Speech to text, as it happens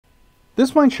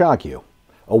This might shock you.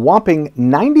 A whopping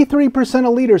 93%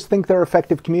 of leaders think they're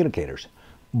effective communicators.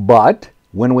 But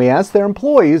when we ask their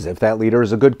employees if that leader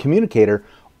is a good communicator,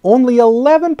 only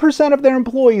 11% of their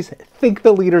employees think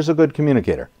the leader's a good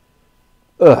communicator.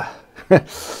 Ugh.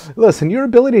 Listen, your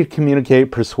ability to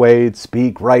communicate, persuade,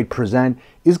 speak, write, present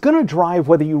is going to drive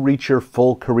whether you reach your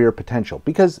full career potential.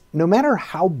 Because no matter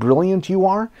how brilliant you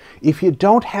are, if you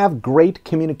don't have great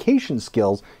communication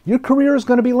skills, your career is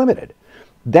going to be limited.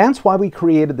 That's why we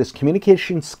created this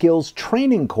communication skills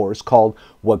training course called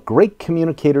What Great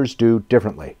Communicators Do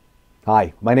Differently.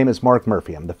 Hi, my name is Mark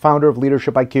Murphy. I'm the founder of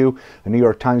Leadership IQ, a New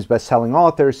York Times bestselling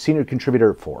author, senior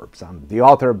contributor at Forbes. I'm the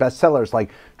author of bestsellers like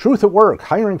Truth at Work,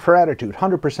 Hiring for Attitude,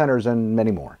 100%ers, and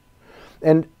many more.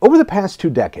 And over the past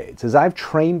 2 decades, as I've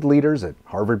trained leaders at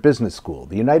Harvard Business School,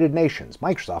 the United Nations,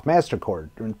 Microsoft, MasterCard,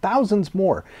 and thousands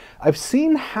more, I've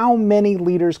seen how many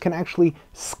leaders can actually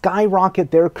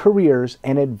skyrocket their careers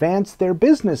and advance their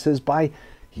businesses by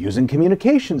using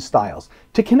communication styles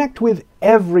to connect with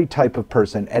every type of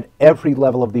person at every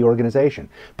level of the organization,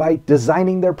 by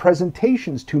designing their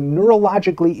presentations to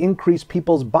neurologically increase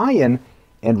people's buy-in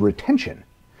and retention,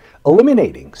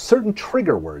 eliminating certain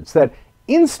trigger words that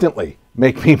instantly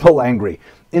make people angry,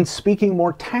 in speaking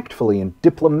more tactfully and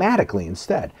diplomatically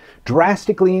instead,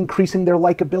 drastically increasing their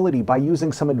likability by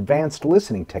using some advanced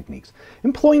listening techniques,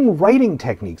 employing writing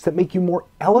techniques that make you more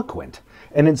eloquent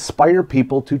and inspire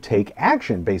people to take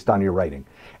action based on your writing,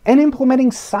 and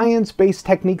implementing science-based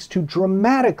techniques to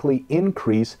dramatically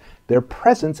increase their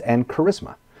presence and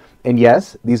charisma. And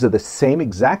yes, these are the same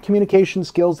exact communication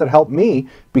skills that helped me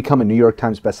become a New York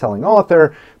Times bestselling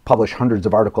author, publish hundreds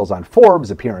of articles on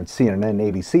Forbes, appear on CNN,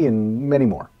 ABC, and many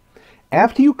more.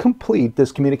 After you complete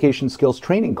this communication skills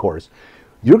training course,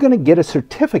 you're going to get a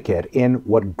certificate in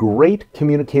what great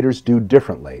communicators do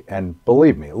differently. And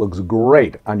believe me, it looks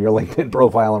great on your LinkedIn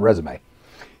profile and resume.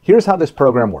 Here's how this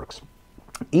program works.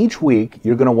 Each week,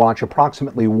 you're going to watch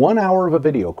approximately 1 hour of a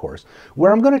video course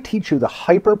where I'm going to teach you the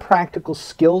hyper-practical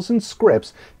skills and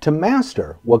scripts to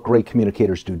master what great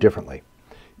communicators do differently.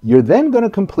 You're then going to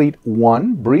complete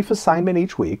one brief assignment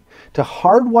each week to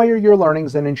hardwire your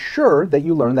learnings and ensure that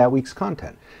you learn that week's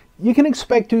content. You can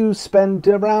expect to spend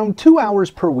around 2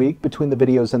 hours per week between the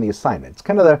videos and the assignment. It's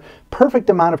kind of the perfect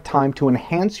amount of time to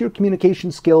enhance your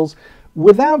communication skills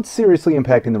without seriously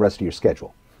impacting the rest of your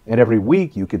schedule. And every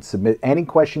week you could submit any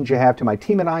questions you have to my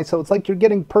team and I, so it's like you're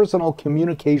getting personal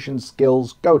communication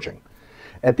skills coaching.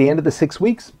 At the end of the 6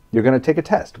 weeks, you're going to take a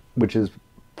test, which is,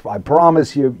 I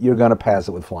promise you, you're going to pass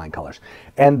it with flying colors.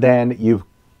 And then you're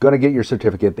going to get your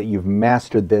certificate that you've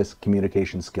mastered this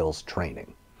communication skills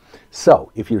training.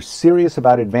 So if you're serious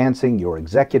about advancing your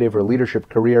executive or leadership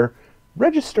career,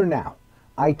 register now.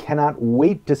 I cannot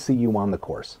wait to see you on the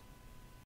course.